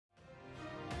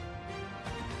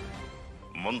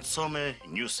Montsome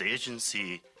News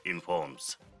Agency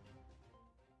informs.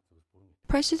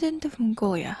 President of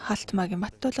Mongolia, Haltmage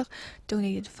Matolak,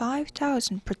 donated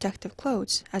 5,000 protective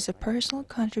clothes as a personal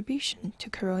contribution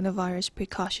to coronavirus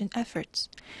precaution efforts.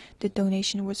 The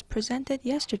donation was presented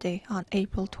yesterday on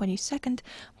April 22nd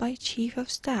by Chief of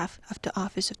Staff of the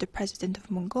Office of the President of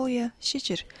Mongolia,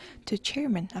 Shijir, to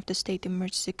Chairman of the State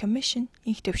Emergency Commission,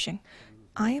 Ihtupshing.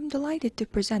 I am delighted to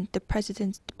present the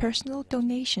President's personal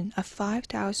donation of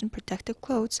 5,000 protective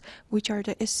clothes, which are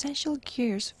the essential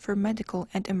gears for medical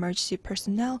and emergency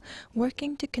personnel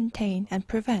working to contain and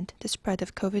prevent the spread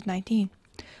of COVID-19.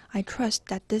 I trust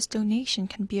that this donation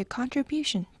can be a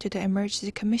contribution to the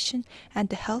Emergency Commission and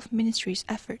the Health Ministry's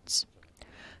efforts.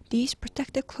 These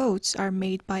protective clothes are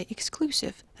made by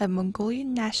Exclusive, a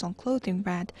Mongolian national clothing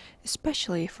brand,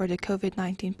 especially for the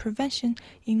COVID-19 prevention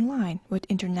in line with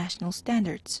international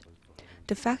standards.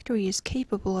 The factory is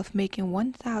capable of making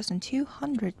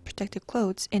 1,200 protective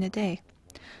clothes in a day.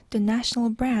 The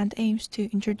national brand aims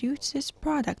to introduce this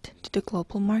product to the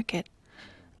global market.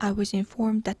 I was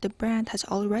informed that the brand has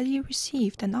already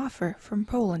received an offer from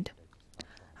Poland.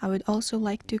 I would also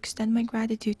like to extend my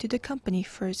gratitude to the company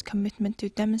for its commitment to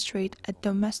demonstrate a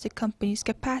domestic company's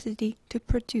capacity to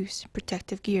produce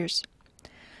protective gears.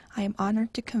 I am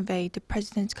honored to convey the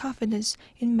President's confidence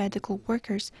in medical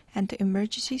workers and the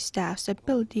emergency staff's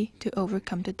ability to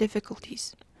overcome the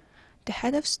difficulties. The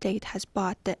head of state has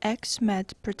bought the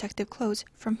exMed protective clothes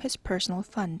from his personal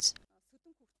funds.